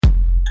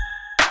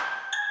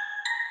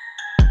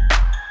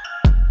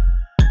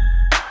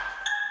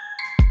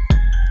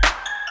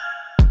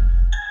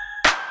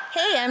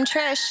I'm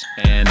Trish.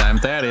 And I'm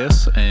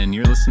Thaddeus, and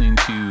you're listening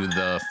to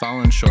the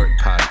Fallen Short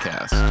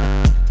podcast.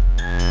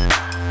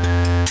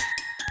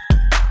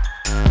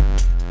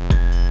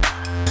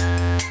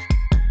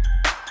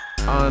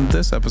 On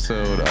this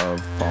episode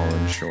of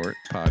Fallen Short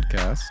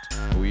podcast,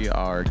 we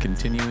are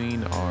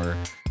continuing our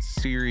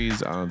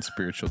series on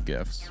spiritual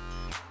gifts.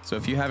 So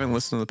if you haven't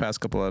listened to the past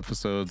couple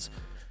episodes,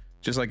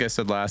 just like I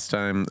said last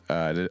time,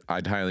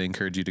 I'd highly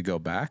encourage you to go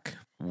back.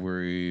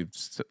 We've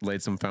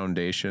laid some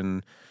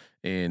foundation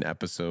in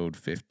episode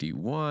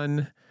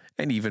 51,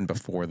 and even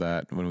before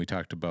that, when we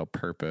talked about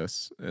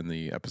purpose in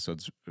the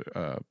episodes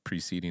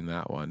preceding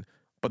that one.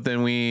 But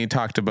then we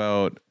talked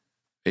about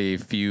a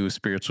few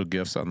spiritual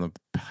gifts on the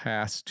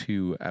past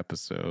two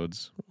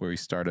episodes, where we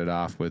started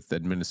off with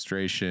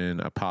administration,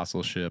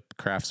 apostleship,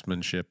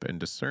 craftsmanship, and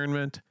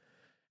discernment.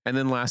 And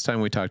then last time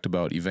we talked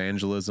about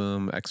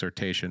evangelism,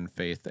 exhortation,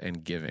 faith,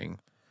 and giving.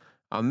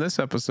 On this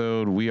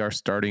episode, we are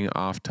starting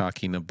off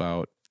talking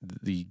about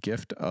the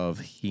gift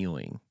of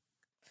healing.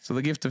 So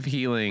the gift of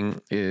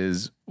healing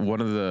is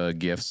one of the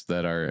gifts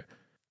that are,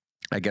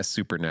 I guess,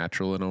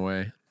 supernatural in a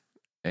way.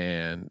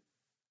 And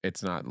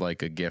it's not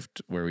like a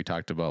gift where we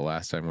talked about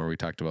last time, where we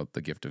talked about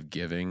the gift of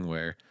giving,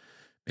 where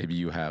maybe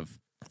you have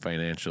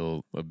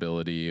financial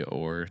ability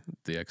or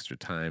the extra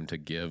time to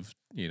give,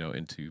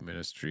 into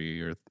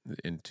ministry or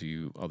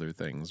into other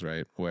things,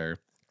 right? Where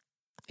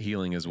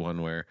healing is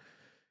one where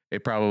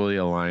it probably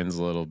aligns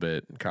a little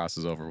bit,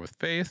 crosses over with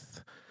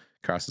faith,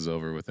 crosses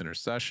over with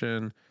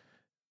intercession,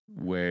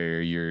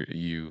 where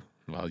you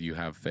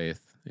have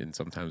faith, and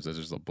sometimes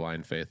there's a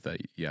blind faith that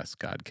yes,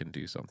 God can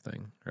do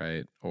something,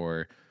 right?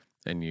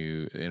 And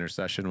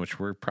intercession,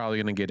 which we're probably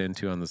going to get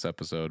into on this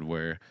episode,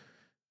 where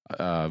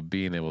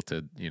being able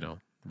to,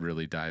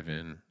 really dive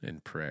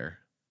in prayer.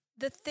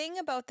 The thing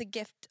about the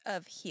gift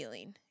of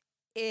healing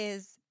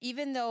is,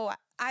 even though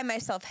I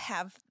myself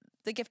have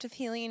the gift of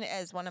healing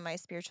as one of my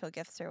spiritual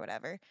gifts or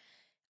whatever,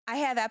 I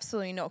have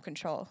absolutely no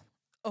control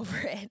over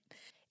it.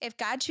 If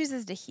God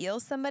chooses to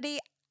heal somebody,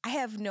 I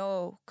have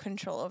no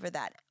control over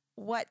that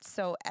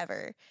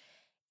whatsoever.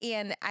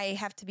 And I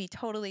have to be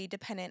totally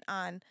dependent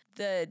on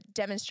the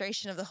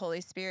demonstration of the Holy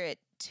Spirit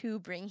to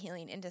bring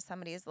healing into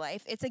somebody's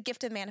life. It's a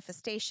gift of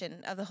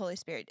manifestation of the Holy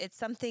Spirit. It's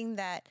something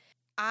that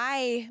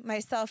I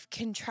myself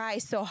can try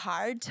so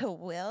hard to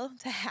will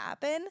to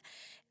happen,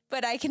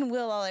 but I can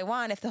will all I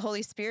want. If the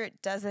Holy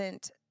Spirit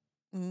doesn't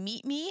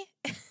meet me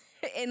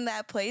in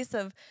that place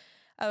of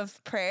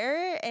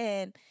prayer,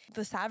 and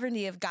the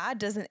sovereignty of God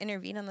doesn't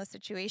intervene on the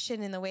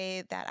situation in the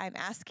way that I'm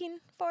asking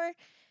for,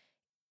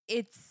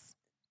 it's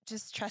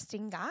just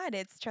trusting God.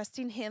 It's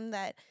trusting Him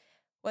that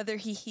whether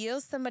He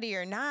heals somebody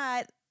or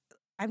not,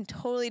 I'm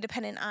totally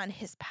dependent on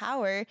His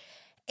power,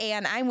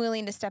 and I'm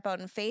willing to step out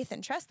in faith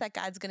and trust that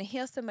God's going to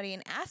heal somebody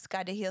and ask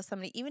God to heal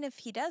somebody, even if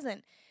He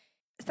doesn't.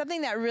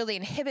 Something that really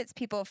inhibits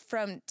people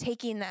from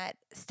taking that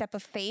step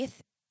of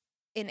faith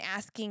in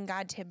asking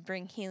God to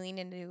bring healing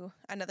into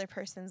another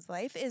person's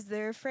life is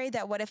they're afraid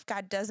that what if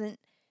God doesn't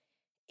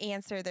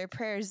answer their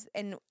prayers,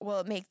 and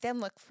will it make them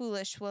look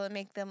foolish? Will it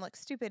make them look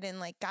stupid, and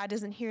like God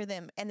doesn't hear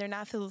them and they're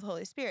not filled with the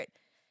Holy Spirit?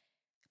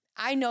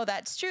 I know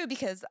that's true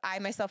because I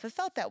myself have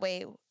felt that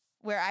way,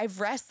 where I've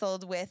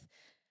wrestled with,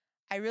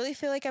 I really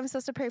feel like I'm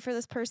supposed to pray for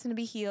this person to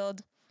be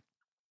healed.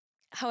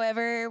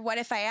 However, what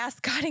if I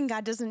ask God and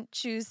God doesn't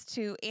choose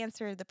to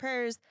answer the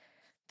prayers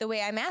the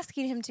way I'm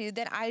asking Him to?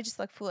 Then I just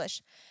look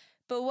foolish.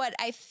 But what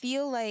I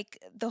feel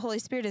like the Holy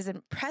Spirit has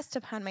impressed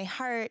upon my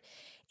heart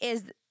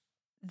is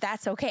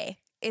that's okay.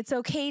 It's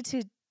okay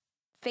to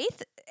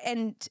faith,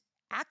 and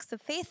acts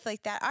of faith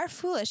like that are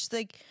foolish.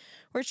 Like,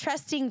 we're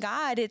trusting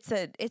God. It's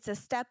a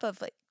step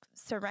of like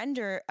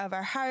surrender of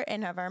our heart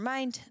and of our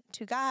mind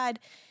to God,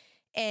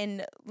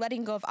 and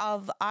letting go of all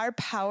of our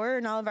power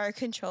and all of our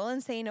control,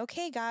 and saying,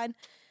 okay, God,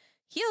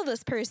 heal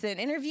this person,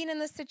 intervene in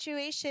this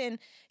situation,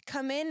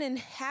 come in and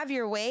have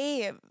your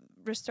way,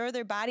 restore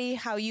their body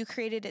how you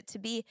created it to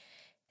be,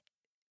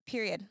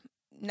 period.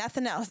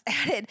 Nothing else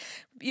added.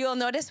 You'll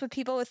notice with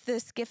people with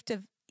this gift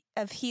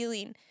of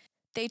healing,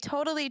 they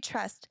totally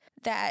trust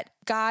that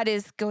God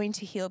is going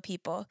to heal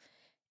people.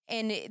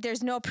 And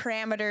there's no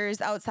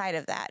parameters outside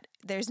of that.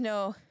 There's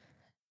no,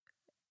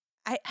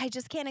 I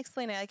just can't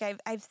explain it.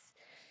 Like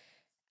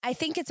I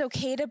think it's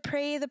okay to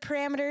pray the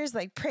parameters,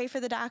 like pray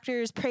for the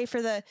doctors, pray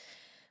for the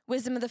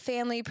wisdom of the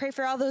family, pray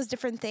for all those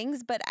different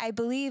things. But I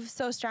believe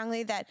so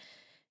strongly that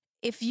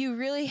if you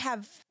really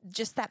have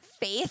just that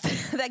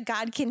faith that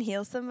God can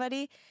heal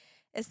somebody,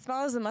 as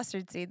small as a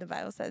mustard seed, the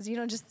Bible says,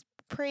 just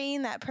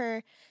praying that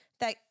prayer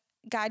that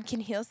God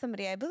can heal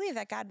somebody, I believe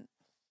that God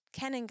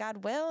can and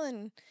God will.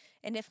 And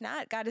if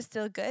not, God is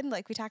still good,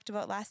 like we talked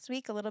about last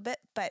week a little bit.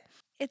 But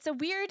it's a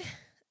weird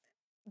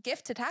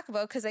gift to talk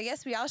about, because I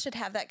guess we all should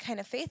have that kind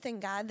of faith in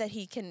God that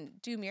He can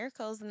do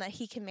miracles and that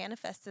He can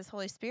manifest His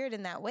Holy Spirit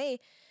in that way.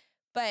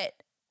 But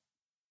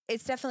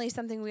it's definitely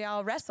something we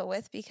all wrestle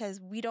with, because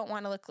we don't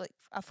want to look like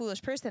a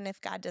foolish person if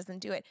God doesn't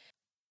do it.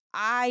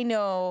 I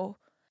know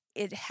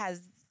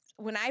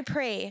when I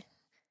pray,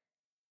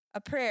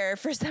 a prayer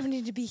for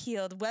somebody to be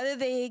healed. Whether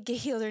they get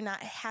healed or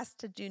not, it has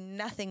to do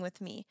nothing with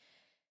me,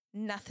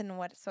 nothing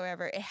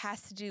whatsoever. It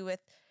has to do with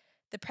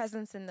the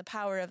presence and the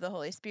power of the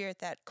Holy Spirit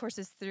that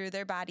courses through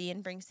their body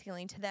and brings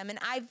healing to them. And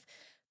I've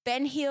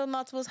been healed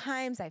multiple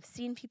times. I've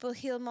seen people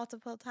healed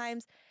multiple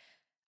times.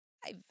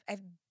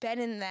 I've been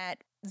in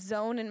that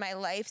zone in my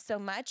life so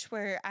much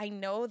where I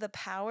know the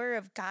power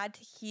of God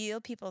to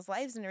heal people's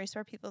lives and to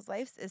restore people's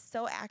lives is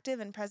so active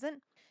and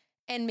present.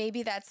 And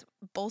maybe that's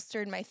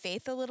bolstered my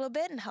faith a little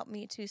bit and helped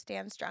me to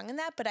stand strong in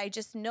that. But I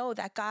just know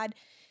that God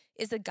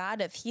is a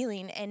God of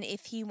healing. And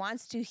if he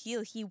wants to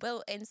heal, he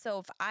will. And so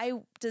if I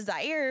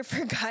desire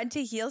for God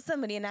to heal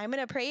somebody and I'm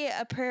going to pray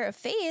a prayer of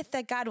faith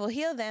that God will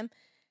heal them,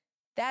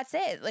 that's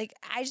it. Like,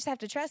 I just have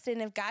to trust it.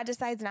 And if God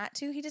decides not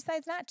to, he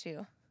decides not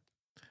to.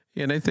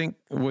 Yeah, and I think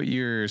what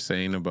you're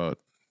saying about,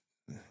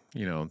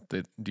 do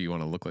you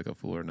want to look like a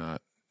fool or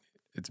not?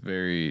 It's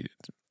very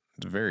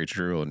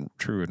true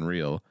and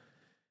real.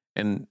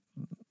 And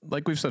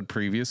like we've said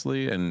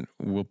previously, and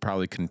we'll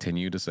probably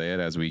continue to say it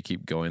as we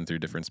keep going through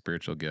different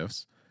spiritual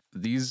gifts,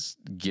 these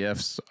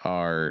gifts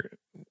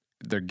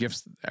they're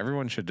gifts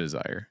everyone should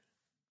desire,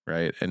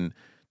 right? And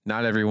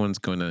not everyone's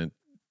going to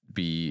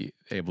be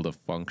able to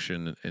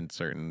function in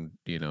certain,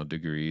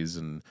 degrees.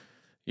 And,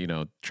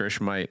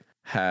 Trish might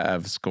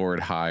have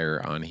scored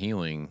higher on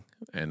healing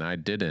and I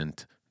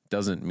didn't.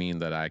 Doesn't mean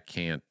that I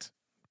can't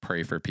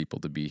pray for people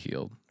to be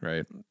healed,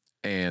 right?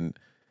 And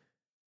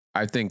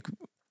I think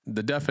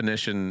the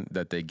definition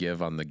that they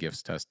give on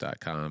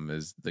thegiftstest.com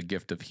is the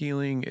gift of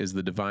healing is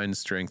the divine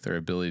strength or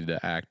ability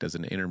to act as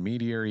an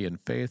intermediary in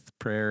faith,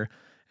 prayer,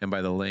 and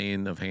by the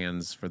laying of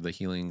hands for the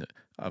healing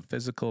of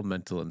physical,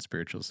 mental, and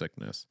spiritual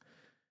sickness.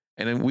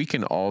 And we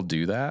can all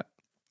do that.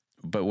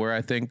 But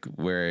where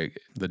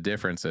the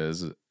difference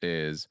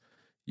is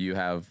you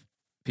have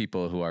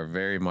people who are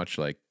very much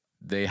like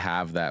they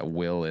have that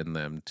will in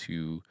them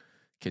to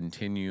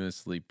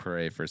continuously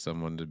pray for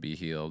someone to be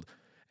healed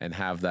and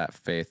have that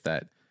faith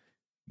that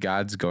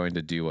God's going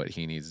to do what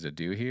he needs to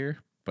do here,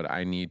 but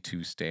I need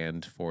to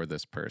stand for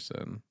this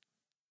person,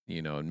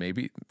 and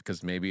maybe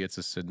it's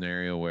a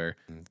scenario where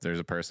there's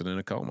a person in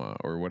a coma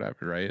or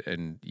whatever, right?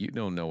 And you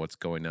don't know what's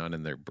going on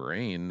in their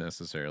brain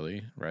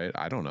necessarily, right?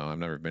 I don't know. I've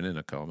never been in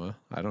a coma.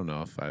 I don't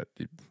know if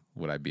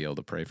would I be able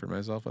to pray for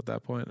myself at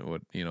that point?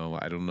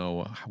 I don't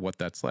know what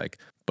that's like,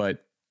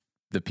 but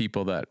the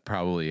people that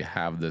probably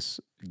have this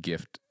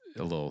gift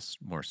a little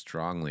more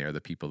strongly are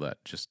the people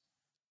that just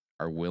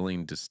are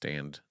willing to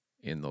stand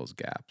in those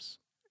gaps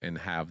and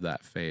have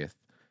that faith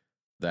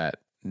that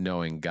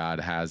knowing God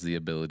has the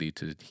ability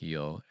to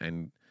heal.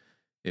 And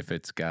if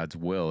it's God's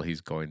will,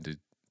 he's going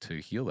to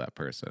heal that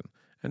person.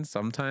 And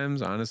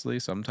sometimes, honestly,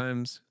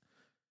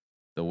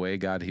 the way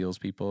God heals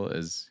people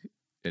is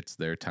it's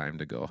their time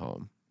to go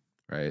home,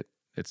 right?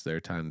 It's their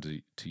time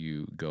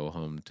to go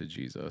home to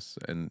Jesus.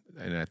 And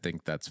I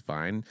think that's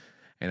fine.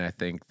 And I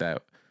think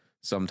that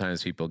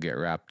sometimes people get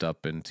wrapped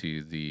up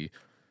into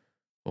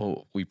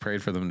we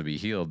prayed for them to be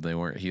healed. They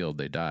weren't healed.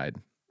 They died.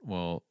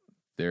 Well,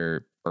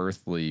 their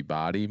earthly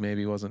body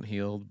maybe wasn't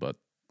healed, but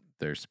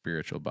their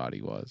spiritual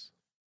body was.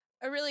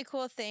 A really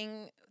cool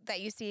thing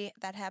that you see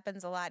that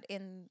happens a lot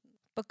in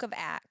Book of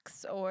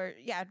Acts, or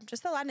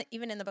just a lot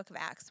even in the Book of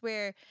Acts,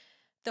 where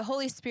the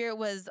Holy Spirit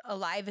was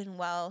alive and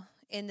well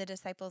in the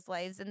disciples'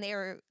 lives, and they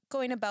were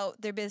going about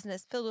their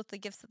business filled with the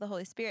gifts of the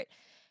Holy Spirit.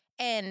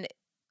 And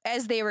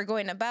as they were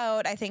going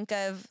about, I think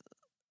of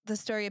the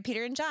story of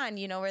Peter and John,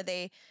 where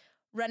they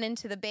run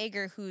into the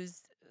beggar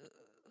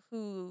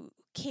who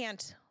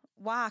can't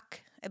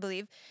walk, I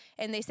believe,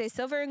 and they say,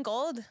 "Silver and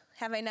gold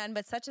have I none,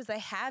 but such as I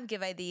have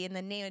give I thee. In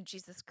the name of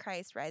Jesus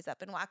Christ, rise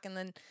up and walk." And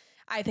then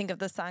I think of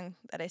the song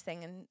that I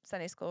sang in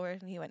Sunday school where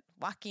he went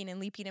walking and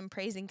leaping and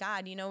praising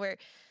God, where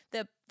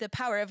the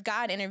power of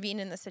God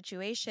intervened in the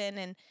situation.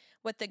 And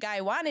what the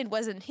guy wanted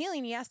wasn't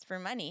healing. He asked for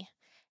money.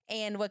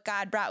 And what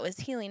God brought was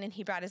healing, and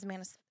he brought his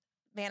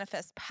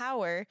manifest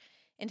power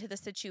into the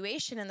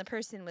situation, and the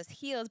person was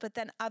healed. But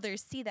then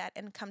others see that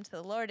and come to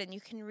the Lord. And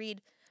you can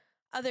read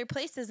other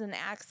places in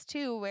Acts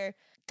too, where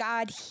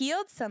God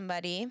healed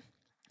somebody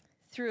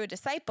through a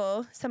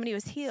disciple. Somebody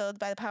was healed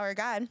by the power of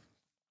God.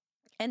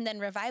 And then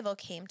revival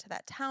came to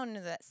that town,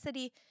 to that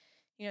city.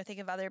 Think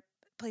of other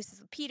places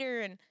with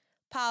Peter and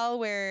Paul,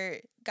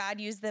 where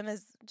God used them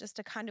as just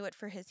a conduit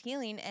for his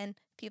healing, and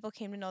people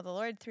came to know the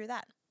Lord through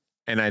that.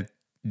 And I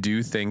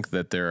do think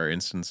that there are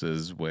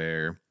instances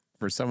where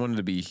for someone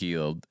to be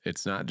healed,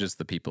 it's not just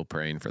the people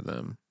praying for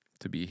them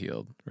to be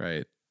healed,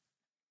 right?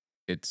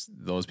 It's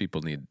those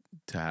people need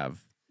to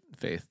have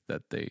faith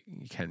that they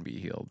can be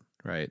healed,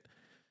 right?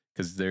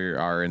 Because there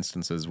are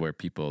instances where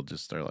people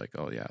just are like,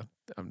 "Oh yeah,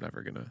 I'm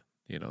never gonna,"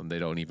 and they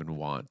don't even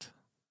want.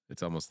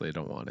 It's almost they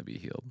don't want to be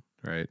healed,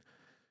 right?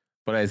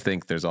 But I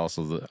think there's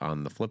also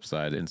on the flip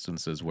side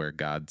instances where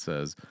God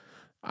says,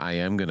 "I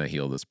am gonna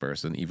heal this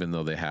person," even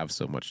though they have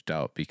so much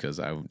doubt, because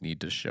I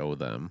need to show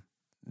them,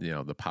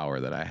 the power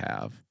that I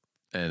have.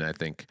 And I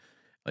think,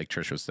 like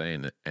Trish was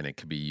saying, and it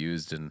could be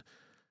used in,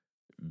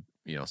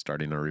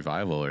 starting a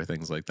revival or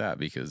things like that,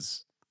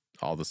 because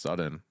all of a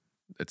sudden,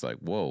 it's like,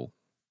 whoa,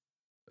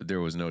 there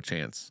was no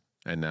chance.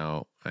 And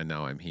now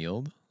I'm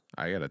healed.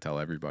 I got to tell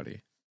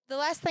everybody. The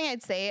last thing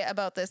I'd say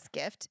about this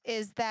gift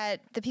is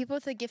that the people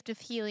with the gift of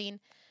healing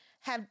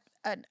have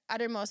an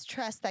uttermost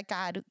trust that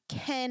God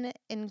can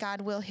and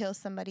God will heal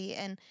somebody,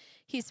 and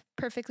he's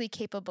perfectly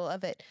capable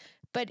of it.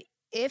 But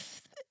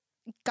if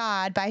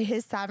God, by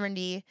his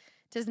sovereignty,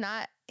 does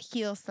not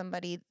heal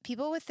somebody,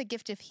 people with the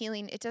gift of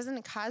healing, it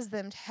doesn't cause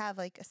them to have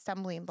like a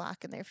stumbling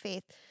block in their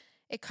faith.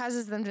 It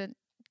causes them to,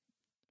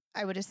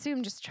 I would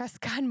assume, just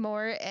trust God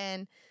more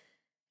and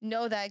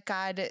know that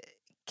God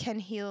can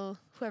heal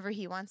whoever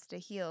he wants to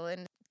heal.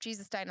 And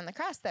Jesus died on the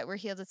cross that we're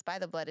healed. It's by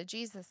the blood of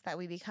Jesus that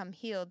we become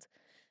healed.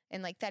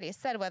 And like Thaddeus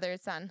said, whether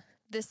it's on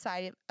this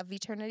side of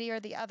eternity or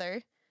the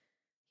other,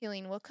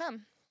 healing will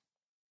come.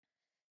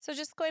 So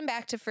just going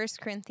back to 1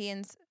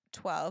 Corinthians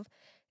 12,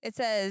 it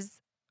says,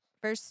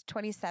 verse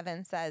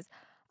 27 says,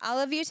 all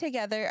of you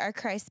together are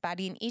Christ's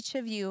body, and each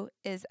of you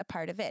is a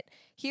part of it.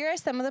 Here are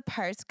some of the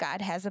parts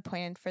God has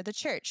appointed for the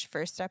church.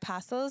 First, our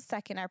apostles.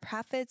 Second, our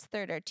prophets.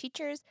 Third, our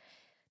teachers.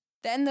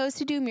 Then those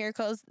who do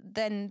miracles.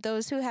 Then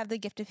those who have the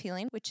gift of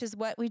healing, which is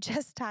what we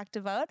just talked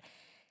about.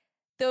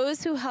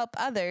 Those who help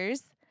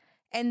others,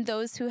 and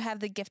those who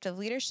have the gift of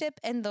leadership,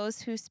 and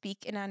those who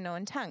speak in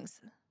unknown tongues.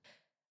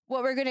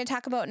 What we're going to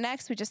talk about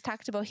next, we just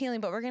talked about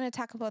healing, but we're going to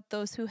talk about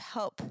those who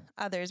help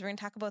others. We're going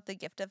to talk about the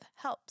gift of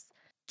helps.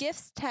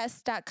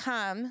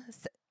 Giftstest.com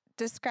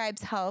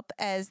describes help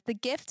as the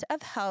gift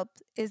of help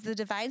is the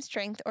divine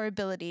strength or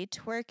ability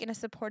to work in a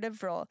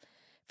supportive role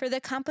for the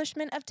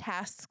accomplishment of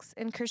tasks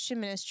in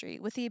Christian ministry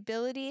with the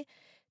ability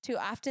to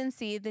often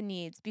see the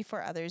needs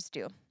before others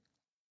do.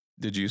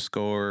 Did you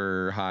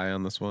score high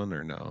on this one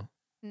or no?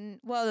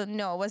 Well,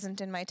 no, it wasn't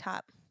in my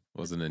top.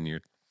 Wasn't in your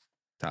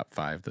top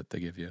 5 that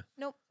they give you?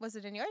 Nope. Was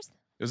it in yours?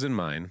 It was in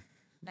mine.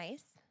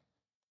 Nice.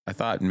 I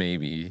thought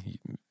maybe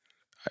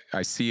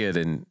I see it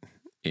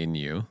in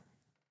you,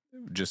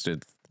 just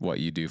at what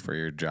you do for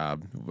your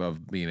job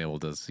of being able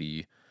to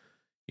see,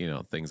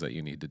 things that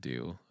you need to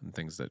do and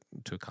things that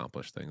to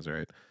accomplish things,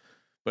 right?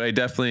 But I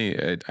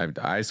definitely,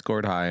 I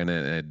scored high in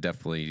it, and I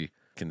definitely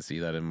can see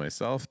that in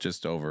myself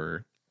just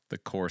over the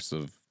course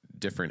of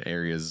different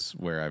areas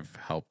where I've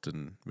helped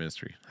in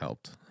ministry.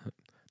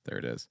 There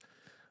it is.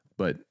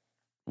 But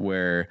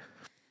where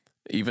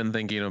even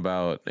thinking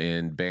about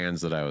in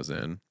bands that I was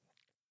in,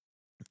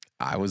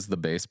 I was the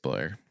bass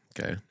player,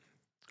 okay?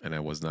 And I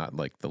was not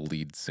like the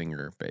lead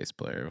singer bass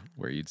player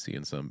where you'd see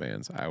in some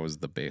bands. I was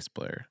the bass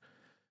player.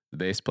 The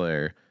bass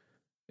player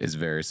is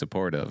very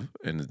supportive,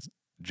 and his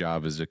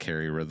job is to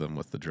carry rhythm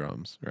with the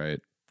drums, right?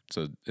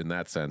 So in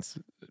that sense,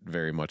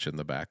 very much in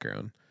the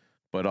background.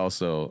 But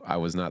also, I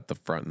was not the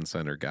front and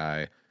center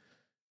guy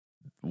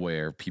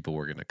where people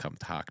were going to come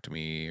talk to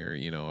me, or,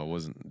 I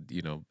wasn't,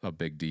 a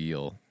big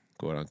deal,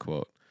 quote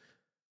unquote.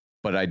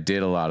 But I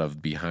did a lot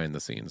of behind the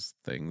scenes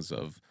things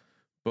of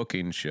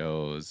booking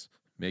shows,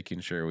 making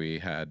sure we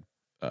had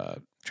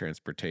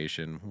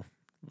transportation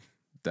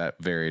that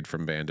varied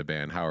from band to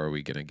band. How are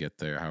we going to get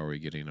there? How are we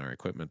getting our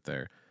equipment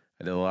there?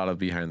 I did a lot of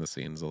behind the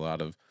scenes, a lot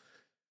of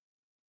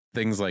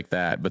things like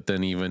that. But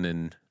then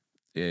even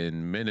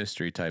in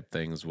ministry type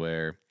things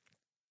where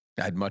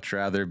I'd much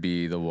rather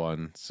be the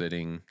one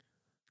sitting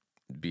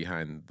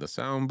behind the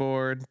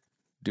soundboard,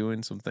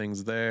 doing some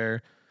things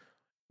there.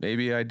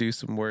 Maybe I do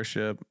some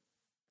worship.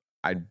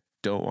 I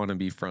don't want to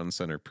be front and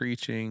center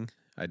preaching.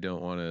 I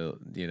don't want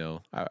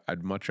to,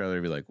 I'd much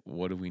rather be like,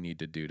 what do we need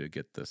to do to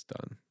get this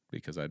done?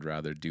 Because I'd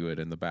rather do it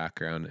in the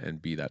background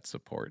and be that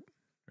support,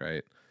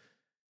 right?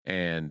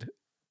 And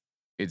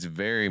it's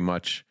very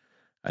much,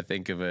 I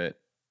think of it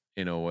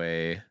in a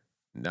way,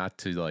 not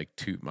to like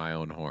toot my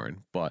own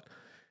horn, but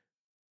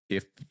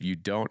if you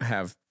don't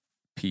have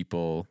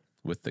people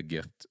with the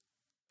gift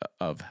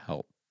of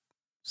help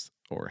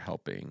or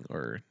helping,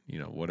 or,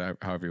 whatever,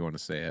 however you want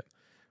to say it,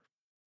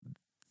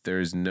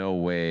 there's no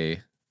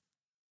way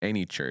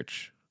any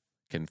church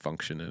can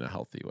function in a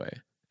healthy way.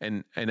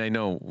 And I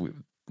know,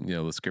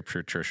 the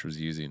scripture Trish was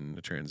using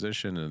the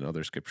transition and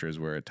other scriptures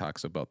where it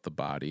talks about the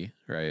body,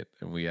 right?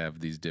 And we have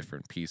these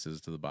different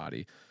pieces to the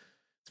body.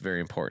 It's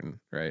very important,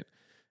 right?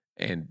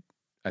 And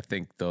I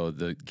think though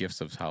the gifts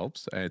of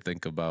helps, I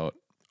think about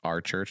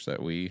our church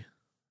that we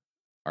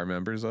are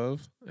members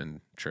of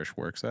and Trish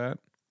works at,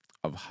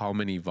 of how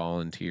many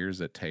volunteers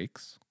it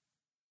takes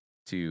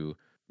to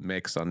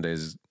make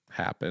Sundays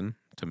happen,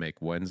 to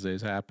make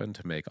Wednesdays happen,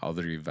 to make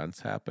other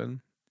events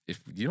happen. If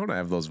you don't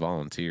have those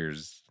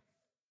volunteers,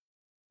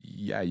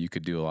 yeah, you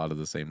could do a lot of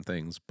the same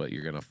things, but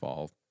you're going to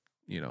fall,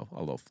 a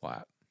little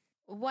flat.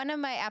 One of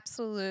my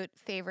absolute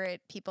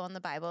favorite people in the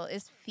Bible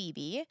is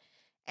Phoebe,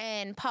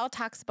 and Paul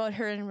talks about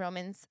her in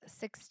Romans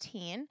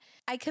 16.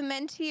 I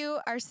commend to you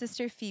our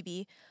sister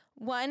Phoebe,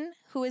 one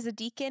who is a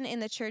deacon in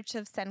the church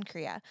of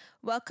Cenchrea.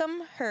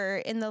 Welcome her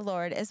in the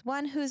Lord as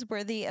one who is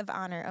worthy of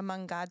honor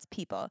among God's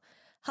people.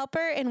 Help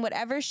her in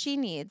whatever she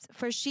needs,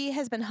 for she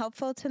has been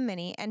helpful to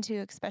many and to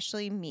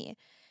especially me.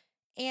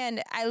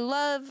 And I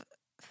love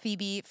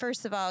Phoebe.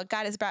 First of all,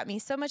 God has brought me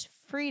so much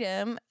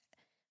freedom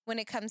when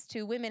it comes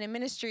to women in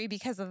ministry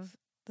because of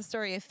the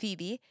story of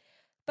Phoebe,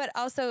 but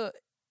also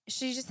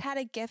she just had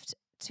a gift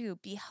to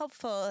be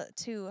helpful,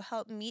 to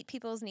help meet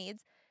people's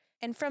needs.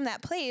 And from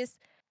that place,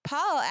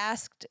 Paul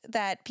asked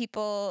that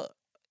people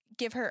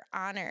give her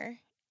honor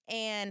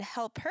and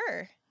help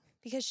her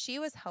because she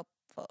was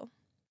helpful.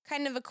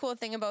 Kind of a cool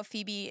thing about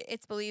Phoebe,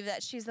 it's believed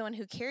that she's the one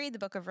who carried the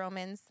book of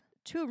Romans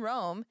to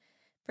Rome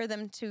for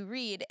them to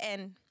read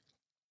and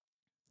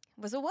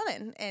was a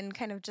woman. And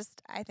kind of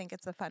just, I think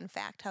it's a fun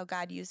fact how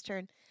God used her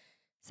in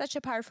such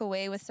a powerful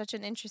way with such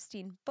an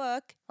interesting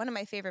book. One of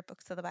my favorite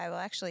books of the Bible,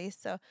 actually.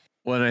 So,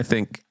 Well, and I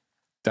think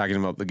talking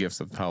about the gifts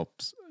of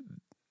helps,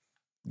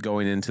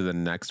 going into the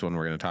next one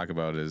we're going to talk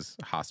about is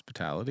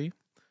hospitality.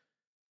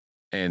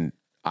 And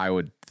I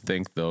would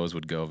think those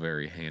would go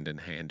very hand in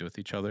hand with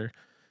each other.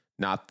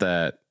 Not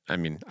that, I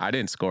mean, I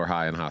didn't score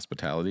high in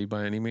hospitality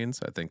by any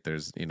means. I think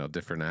there's,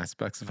 different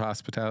aspects of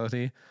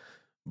hospitality,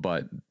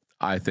 but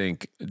I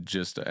think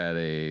just at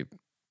a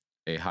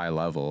high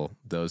level,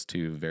 those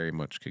two very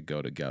much could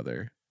go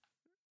together,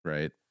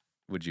 right?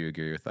 Would you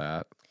agree with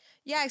that?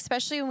 yeah,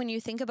 especially when you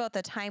think about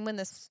the time when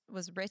this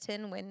was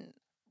written,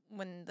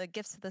 when the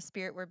gifts of the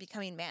Spirit were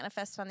becoming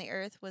manifest on the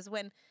earth, was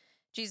when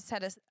Jesus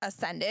had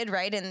ascended,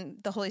 right?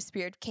 And the Holy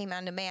Spirit came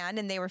onto man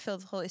and they were filled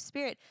with the Holy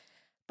Spirit.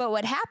 But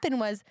what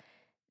happened was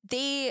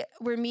they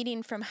were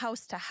meeting from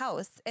house to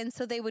house. And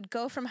so they would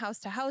go from house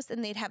to house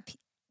and they'd have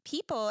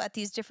people at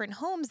these different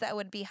homes that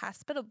would be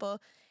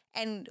hospitable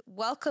and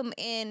welcome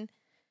in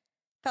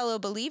fellow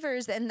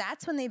believers. And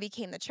that's when they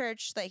became the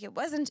church. Like, it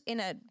wasn't in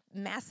a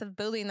massive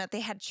building that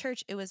they had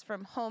church. It was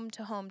from home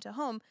to home to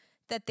home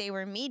that they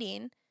were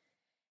meeting.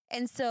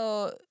 And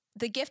so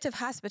the gift of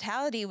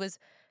hospitality was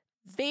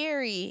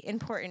very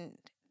important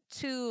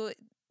to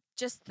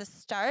just the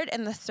start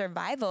and the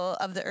survival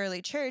of the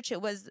early church.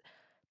 It was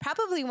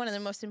probably one of the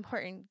most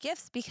important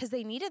gifts because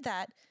they needed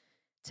that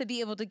to be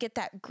able to get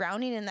that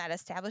grounding in that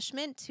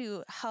establishment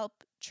to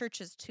help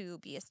churches to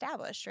be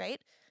established, right?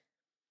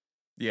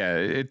 Yeah,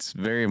 it's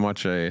very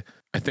much I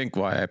think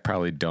why I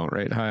probably don't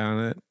rate high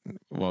on it.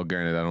 Well,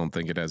 granted, I don't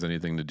think it has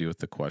anything to do with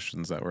the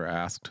questions that were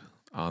asked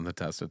on the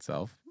test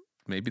itself.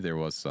 Maybe there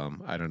was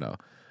some, I don't know.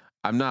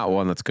 I'm not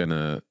one that's going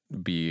to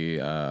be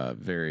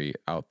very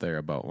out there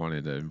about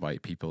wanting to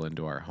invite people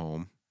into our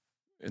home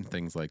and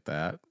things like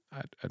that.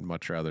 I'd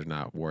much rather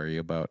not worry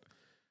about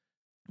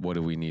what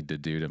do we need to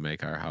do to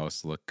make our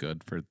house look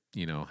good for,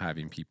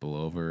 having people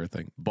over.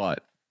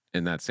 But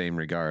in that same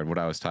regard, what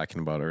I was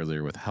talking about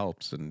earlier with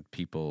helps and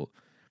people,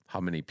 how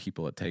many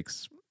people it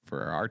takes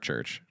for our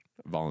church,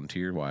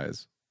 volunteer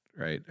wise,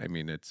 right? I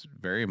mean, it's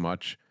very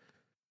much,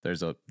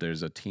 there's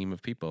a team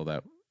of people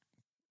that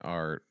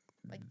are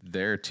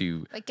there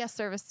to like guest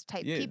service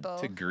type people,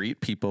 to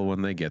greet people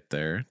when they get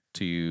there,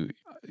 to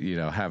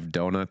have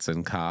donuts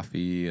and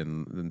coffee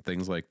and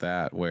things like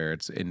that, where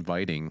it's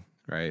inviting,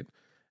 right?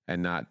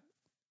 And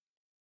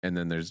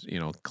then there's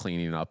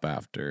cleaning up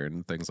after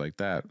and things like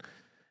that,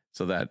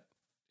 so that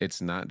it's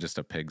not just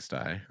a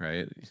pigsty,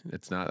 right?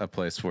 It's not a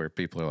place where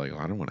people are like, oh,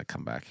 I don't want to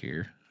come back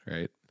here,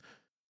 right?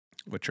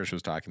 What Trish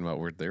was talking about,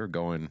 where they were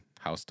going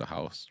house to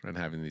house and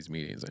having these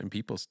meetings, and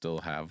people still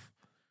have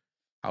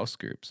house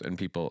groups, and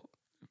people,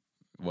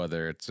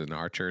 whether it's in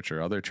our church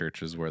or other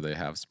churches where they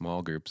have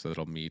small groups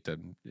that'll meet,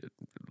 and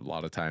a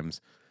lot of times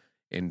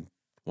in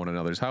one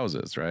another's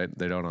houses, right?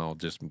 They don't all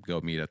just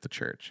go meet at the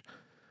church.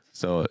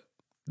 So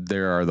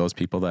there are those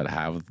people that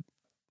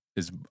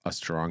is a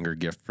stronger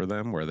gift for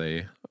them, where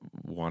they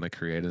want to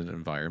create an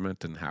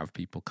environment and have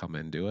people come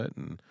into it.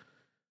 And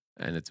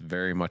it's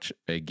very much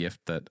a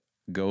gift that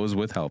goes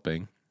with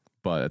helping,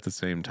 but at the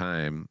same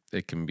time,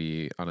 it can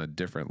be on a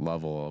different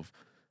level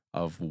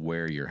of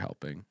where you're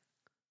helping.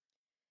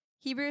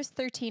 Hebrews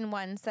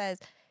 13:1 says,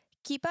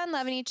 "Keep on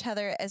loving each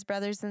other as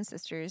brothers and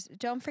sisters.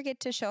 Don't forget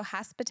to show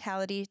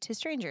hospitality to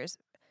strangers.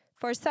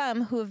 For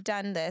some who have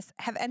done this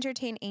have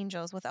entertained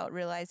angels without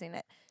realizing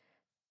it."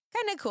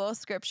 Kind of cool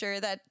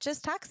scripture that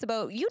just talks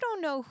about you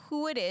don't know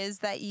who it is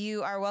that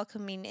you are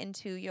welcoming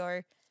into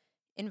your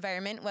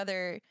environment,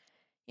 whether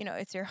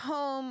it's your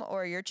home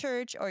or your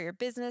church or your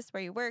business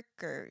where you work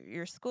or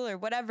your school or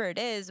whatever it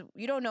is.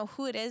 You don't know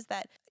who it is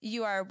that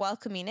you are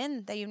welcoming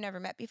in that you've never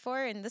met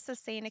before. And this is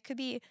saying it could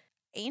be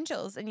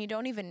angels and you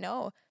don't even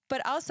know.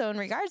 But also in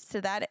regards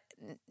to that,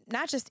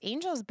 not just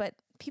angels, but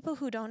people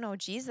who don't know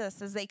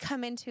Jesus, as they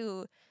come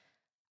into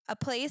a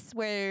place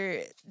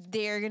where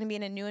they're going to be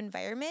in a new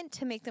environment,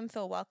 to make them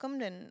feel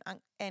welcomed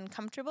and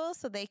comfortable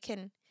so they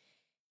can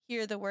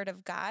hear the word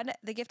of God.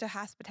 The gift of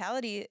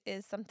hospitality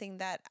is something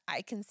that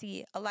I can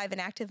see alive and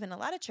active in a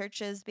lot of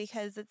churches,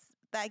 because it's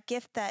that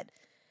gift that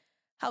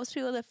helps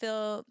people to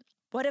feel,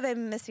 what have I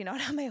been missing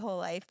out on my whole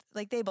life?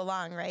 Like they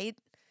belong, right?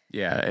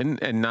 Yeah.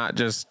 And not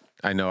just,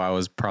 I know I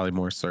was probably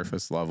more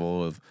surface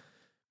level of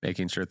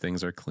making sure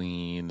things are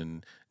clean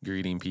and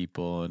greeting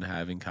people and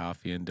having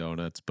coffee and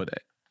donuts, but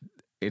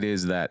it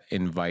is that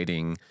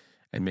inviting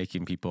and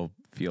making people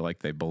feel like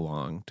they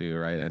belong to,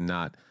 right? And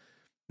not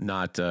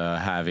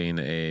having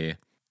a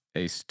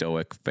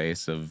stoic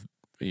face of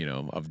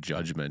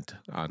judgment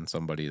on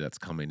somebody that's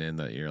coming in,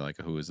 that you're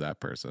like, who is that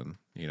person?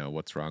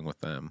 What's wrong with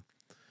them?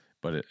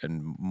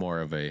 and more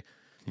of a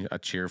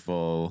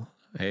cheerful,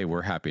 hey,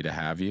 we're happy to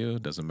have you.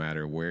 Doesn't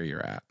matter where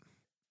you're at.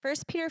 1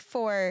 Peter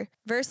 4,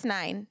 verse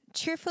 9,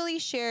 cheerfully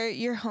share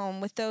your home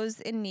with those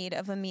in need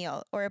of a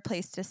meal or a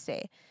place to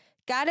stay.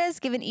 God has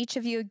given each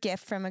of you a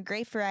gift from a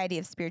great variety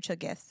of spiritual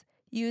gifts.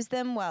 Use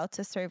them well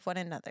to serve one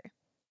another.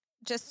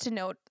 Just to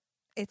note,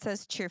 it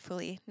says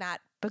cheerfully, not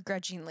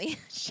begrudgingly,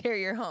 share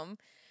your home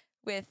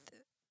with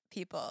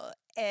people.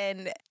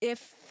 And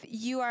if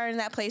you are in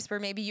that place where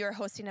maybe you're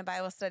hosting a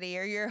Bible study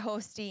or you're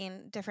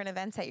hosting different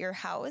events at your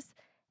house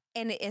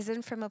and it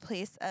isn't from a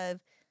place of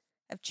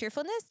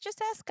cheerfulness,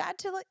 just ask God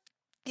to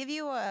give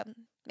you a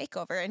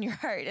makeover in your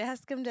heart.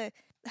 Ask him to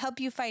help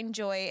you find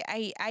joy.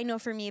 I know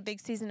for me, a big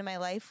season of my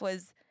life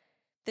was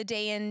the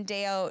day in,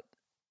 day out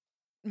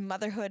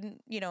motherhood,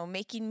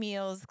 making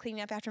meals,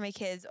 cleaning up after my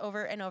kids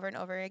over and over and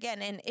over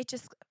again. And it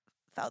just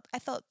I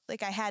felt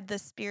like I had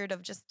this spirit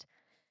of just,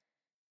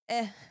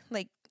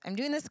 like I'm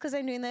doing this because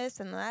I'm doing this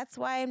and that's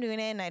why I'm doing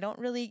it. And I don't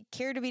really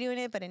care to be doing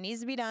it, but it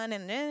needs to be done.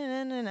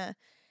 And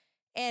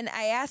And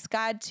I asked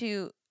God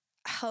to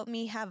help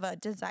me have a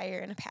desire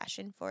and a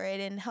passion for it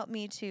and help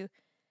me to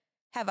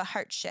have a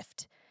heart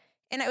shift.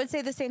 And I would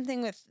say the same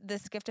thing with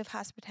this gift of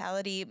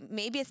hospitality.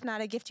 Maybe it's not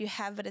a gift you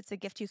have, but it's a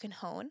gift you can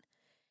hone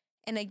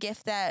and a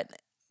gift that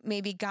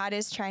maybe God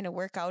is trying to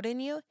work out in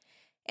you.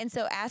 And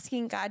so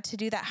asking God to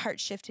do that heart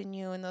shift in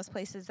you in those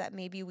places that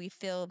maybe we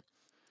feel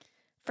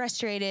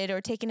frustrated or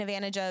taken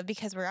advantage of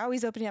because we're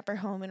always opening up our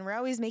home and we're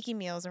always making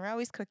meals and we're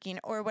always cooking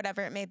or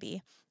whatever it may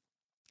be,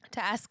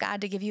 to ask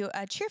God to give you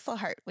a cheerful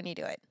heart when you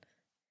do it.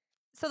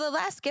 So the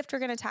last gift we're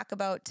going to talk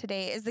about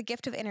today is the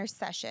gift of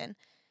intercession.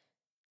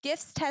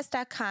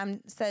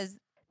 GiftsTest.com says,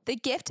 the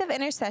gift of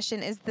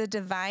intercession is the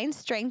divine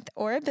strength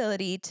or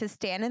ability to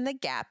stand in the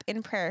gap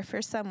in prayer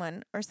for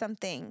someone or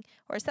something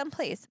or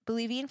someplace,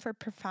 believing for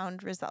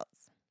profound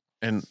results.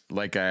 And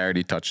like I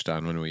already touched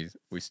on when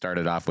we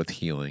started off with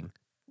healing,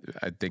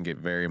 I think it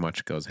very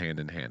much goes hand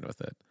in hand with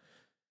it.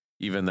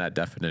 Even that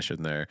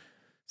definition there,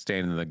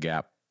 standing in the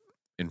gap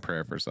in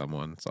prayer for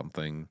someone,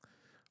 something,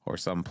 or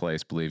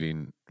someplace,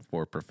 believing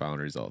for profound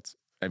results.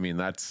 I mean,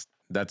 that's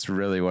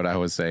really what I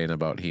was saying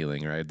about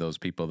healing, right? Those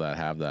people that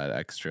have that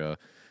extra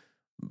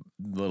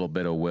little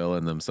bit of will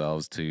in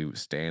themselves to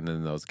stand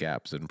in those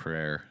gaps in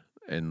prayer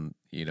and,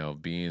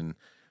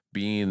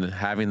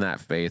 having that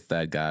faith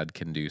that God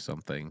can do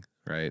something,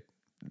 right?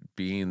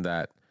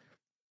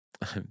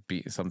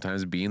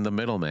 Sometimes being the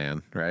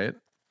middleman, right?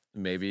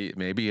 Maybe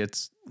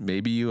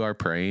you are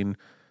praying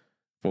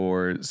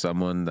for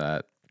someone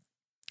that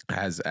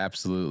has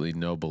absolutely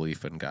no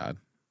belief in God,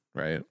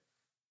 right?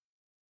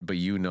 But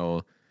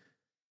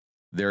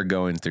they're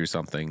going through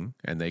something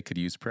and they could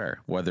use prayer,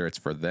 whether it's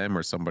for them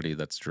or somebody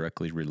that's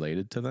directly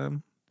related to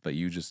them, but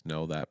you just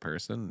know that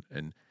person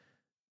and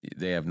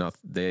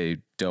they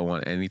don't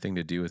want anything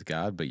to do with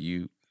God, but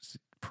you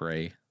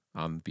pray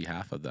on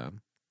behalf of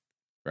them,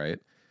 right?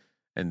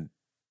 And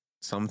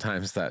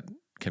sometimes that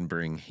can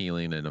bring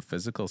healing in a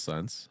physical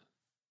sense,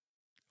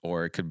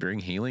 or it could bring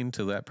healing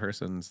to that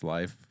person's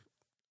life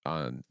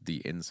on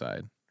the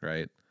inside,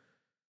 right?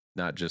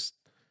 Not just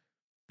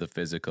the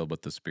physical,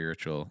 but the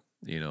spiritual,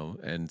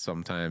 and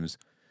sometimes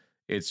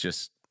it's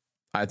just,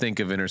 I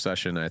think of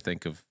intercession.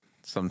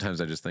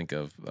 Sometimes I just think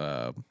of,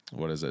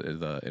 what is it?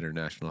 The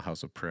International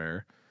House of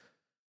Prayer,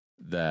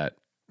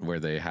 where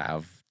they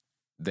have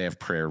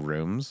prayer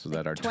rooms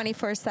that are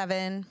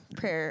 24/7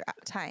 prayer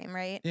time,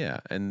 right? Yeah.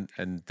 And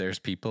there's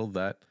people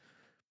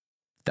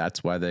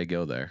that's why they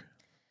go there.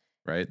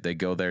 Right? They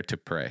go there to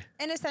pray.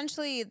 And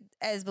essentially,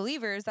 as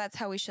believers, that's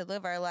how we should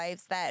live our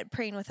lives, that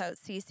praying without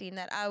ceasing,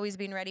 that always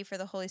being ready for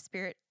the Holy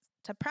Spirit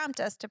to prompt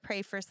us to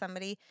pray for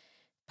somebody.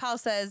 Paul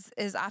says,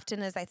 as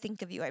often as I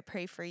think of you, I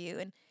pray for you.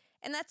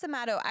 And that's a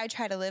motto I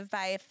try to live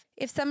by.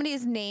 If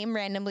somebody's name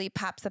randomly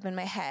pops up in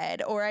my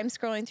head, or I'm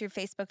scrolling through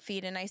Facebook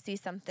feed and I see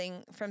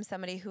something from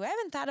somebody who I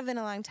haven't thought of in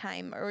a long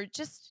time, or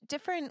just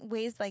different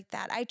ways like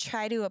that, I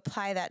try to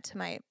apply that to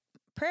my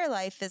prayer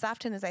life. As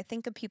often as I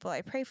think of people,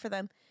 I pray for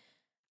them.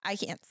 I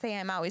can't say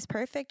I'm always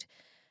perfect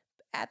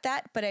at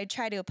that, but I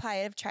try to apply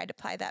it. I've tried to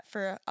apply that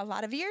for a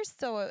lot of years,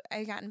 so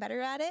I've gotten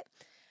better at it.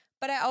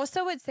 But I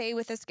also would say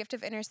with this gift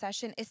of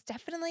intercession, it's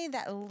definitely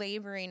that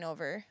laboring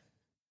over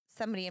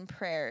somebody in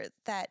prayer,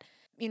 that,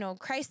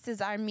 Christ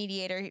is our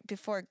mediator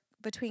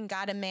between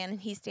God and man, and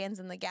he stands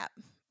in the gap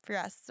for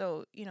us.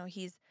 So,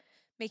 he's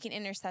making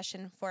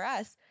intercession for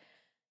us.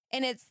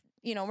 And it's,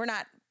 we're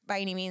not by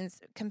any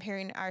means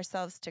comparing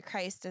ourselves to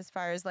Christ as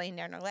far as laying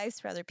down our lives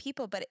for other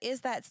people, but it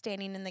is that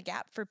standing in the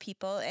gap for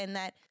people and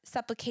that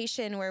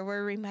supplication where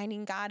we're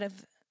reminding God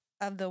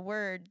of the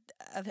word,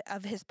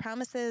 of his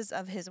promises,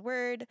 of his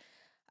word,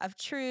 of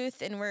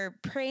truth, and we're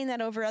praying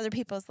that over other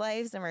people's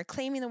lives, and we're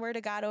claiming the word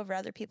of God over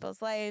other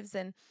people's lives,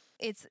 and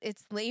it's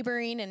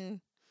laboring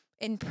and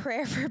in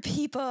prayer for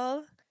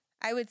people.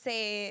 I would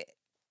say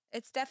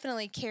it's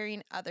definitely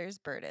carrying others'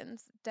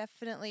 burdens,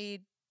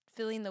 definitely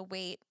feeling the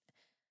weight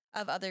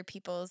of other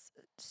people's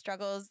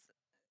struggles.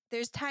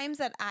 There's times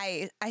that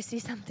I see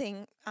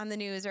something on the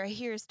news or I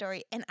hear a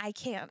story and I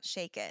can't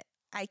shake it.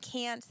 I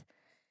can't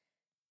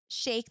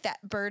shake that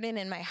burden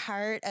in my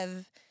heart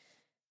of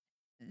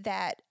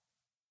that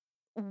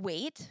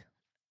weight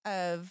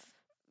of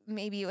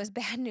maybe it was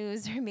bad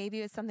news or maybe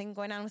it was something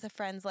going on with a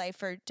friend's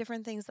life or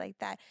different things like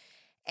that.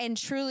 And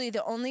truly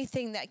the only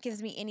thing that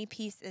gives me any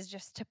peace is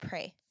just to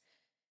pray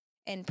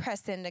and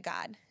press into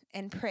God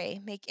and pray,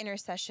 make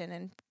intercession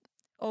and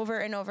over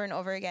and over and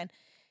over again.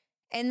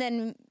 And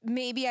then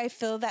maybe I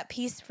feel that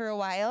peace for a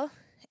while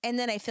and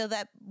then I feel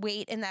that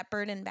weight and that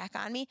burden back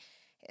on me.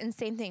 And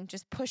same thing,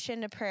 just push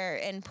into prayer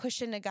and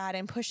push into God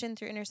and push in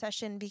through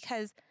intercession,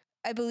 because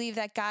I believe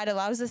that God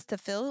allows us to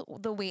feel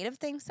the weight of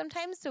things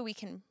sometimes so we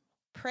can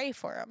pray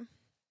for them.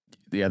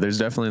 Yeah, there's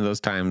definitely those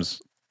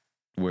times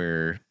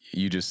where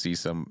you just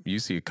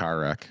see a car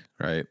wreck,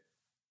 right?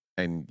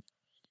 And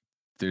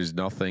there's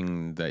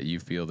nothing that you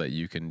feel that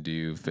you can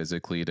do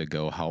physically to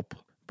go help,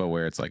 but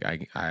where it's like,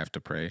 I have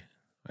to pray.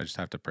 I just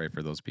have to pray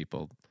for those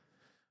people.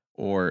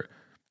 Or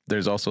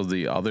there's also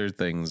the other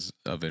things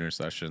of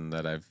intercession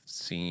that I've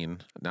seen,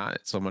 not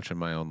so much in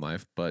my own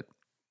life, but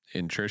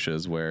in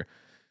Trisha's, where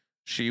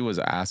she was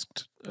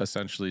asked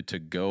essentially to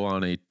go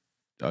on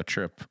a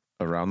trip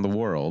around the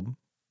world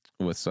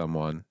with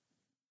someone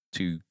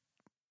to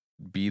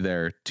be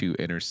there to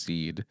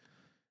intercede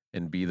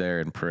and be there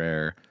in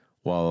prayer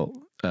while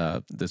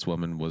this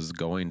woman was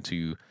going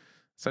to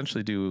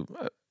essentially do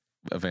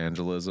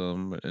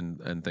evangelism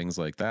and things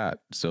like that.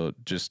 So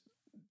just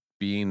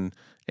being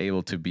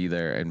able to be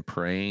there and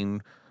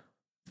praying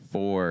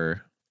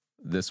for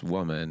this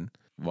woman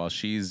while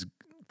she's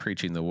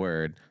preaching the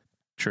word,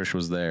 Trish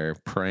was there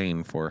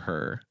praying for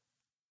her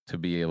to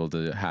be able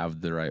to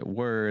have the right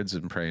words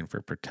and praying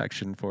for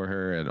protection for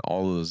her and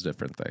all of those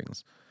different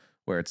things,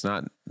 where it's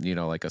not,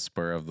 like a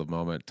spur of the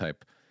moment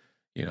type,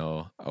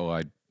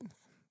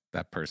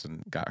 that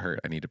person got hurt,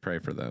 I need to pray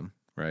for them.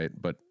 Right.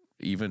 But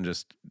even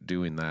just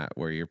doing that,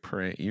 where you're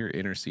praying, you're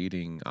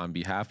interceding on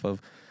behalf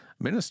of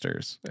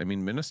ministers. I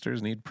mean,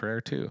 ministers need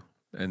prayer too.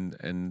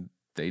 And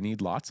they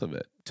need lots of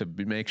it to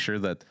make sure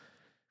that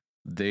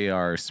they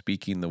are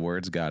speaking the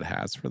words God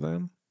has for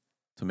them,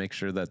 to make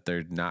sure that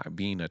they're not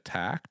being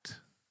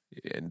attacked.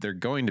 And they're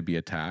going to be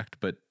attacked,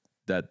 but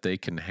that they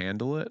can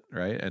handle it,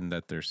 right? And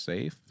that they're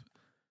safe.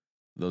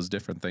 Those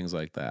different things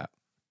like that.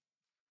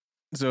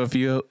 So if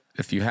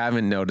you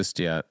haven't noticed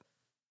yet,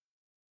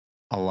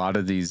 a lot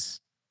of these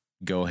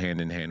go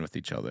hand in hand with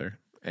each other.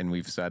 And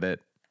we've said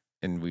it,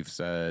 and we've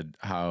said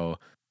how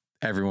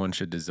everyone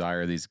should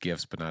desire these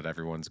gifts, but not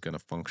everyone's going to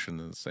function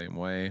in the same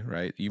way,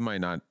 right? You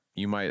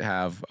might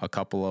have a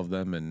couple of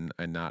them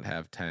and not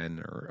have 10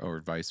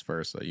 or vice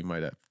versa. You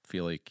might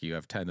feel like you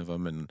have 10 of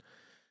them and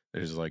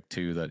there's like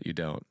 2 that you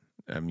don't.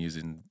 I'm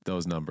using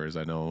those numbers.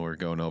 I know we're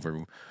going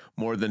over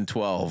more than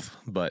 12,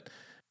 but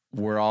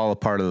we're all a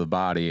part of the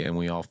body and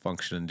we all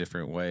function in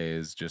different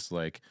ways. Just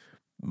like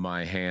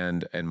my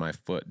hand and my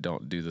foot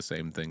don't do the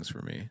same things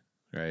for me,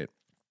 right?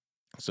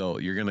 So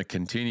you're going to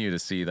continue to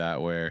see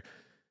that, where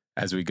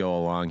as we go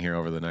along here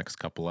over the next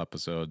couple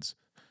episodes,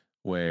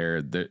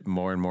 where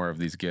more and more of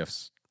these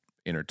gifts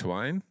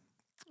intertwine,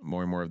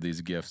 more and more of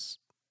these gifts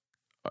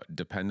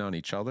depend on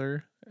each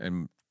other,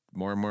 and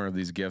more of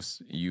these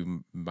gifts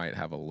you might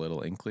have a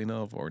little inkling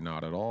of, or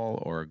not at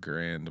all, or a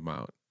grand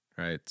amount,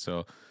 right?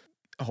 So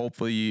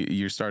hopefully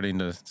you're starting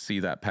to see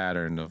that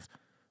pattern of,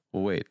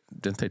 well, wait,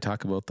 didn't they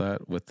talk about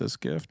that with this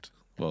gift?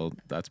 Well,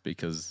 that's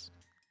because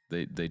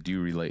they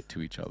do relate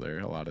to each other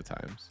a lot of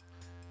times.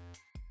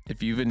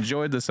 If you've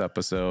enjoyed this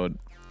episode,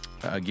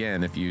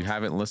 again, if you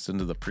haven't listened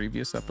to the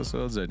previous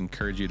episodes, I'd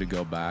encourage you to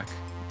go back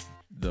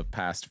the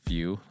past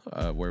few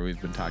where we've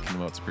been talking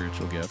about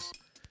spiritual gifts.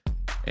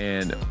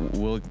 And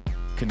we'll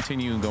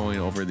continue going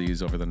over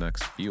these over the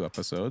next few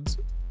episodes.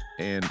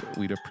 And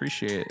we'd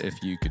appreciate it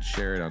if you could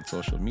share it on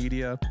social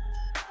media.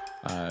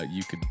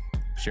 You could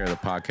share the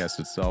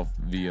podcast itself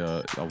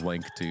via a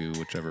link to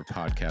whichever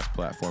podcast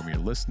platform you're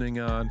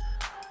listening on.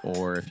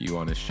 Or if you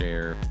want to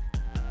share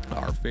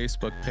our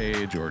Facebook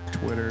page or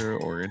Twitter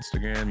or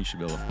Instagram, you should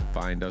be able to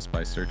find us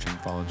by searching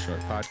Fallen Short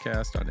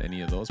Podcast on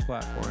any of those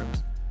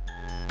platforms.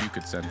 You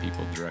could send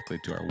people directly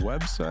to our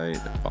website,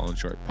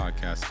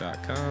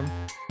 fallenshortpodcast.com.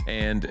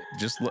 And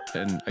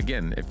and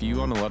again, if you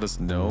want to let us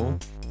know,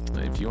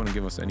 if you want to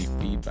give us any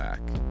feedback,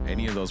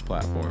 any of those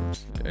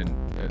platforms,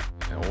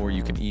 or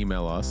you can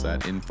email us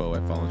at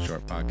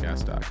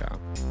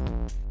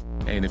info@fallenshortpodcast.com.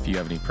 And if you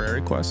have any prayer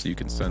requests, you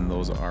can send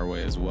those our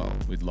way as well.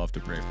 We'd love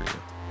to pray for you.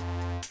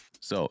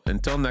 So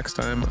until next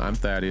time, I'm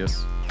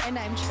Thaddeus. And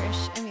I'm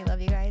Trish, and we love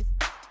you guys.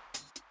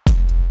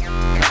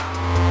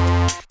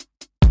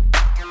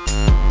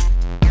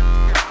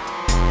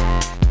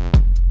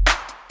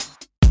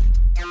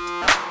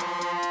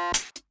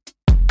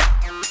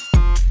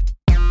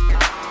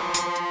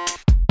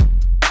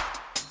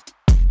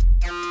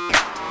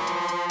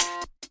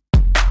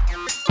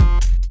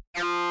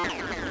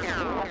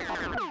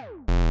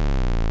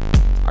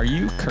 Are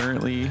you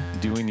currently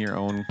doing your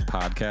own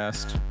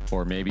podcast,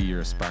 or maybe you're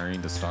aspiring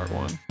to start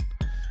one?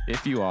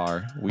 If you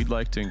are, we'd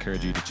like to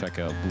encourage you to check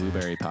out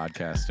Blueberry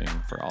Podcasting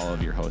for all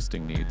of your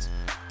hosting needs.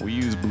 We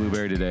use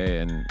Blueberry today,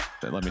 and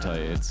let me tell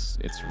you, it's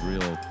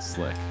real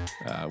slick.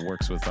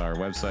 Works with our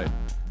website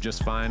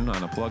just fine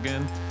on a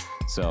plugin.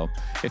 So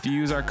if you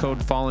use our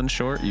code Fallen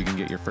Short, you can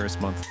get your first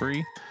month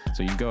free.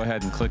 So you can go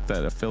ahead and click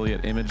that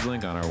affiliate image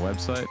link on our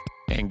website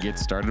and get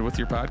started with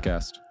your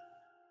podcast.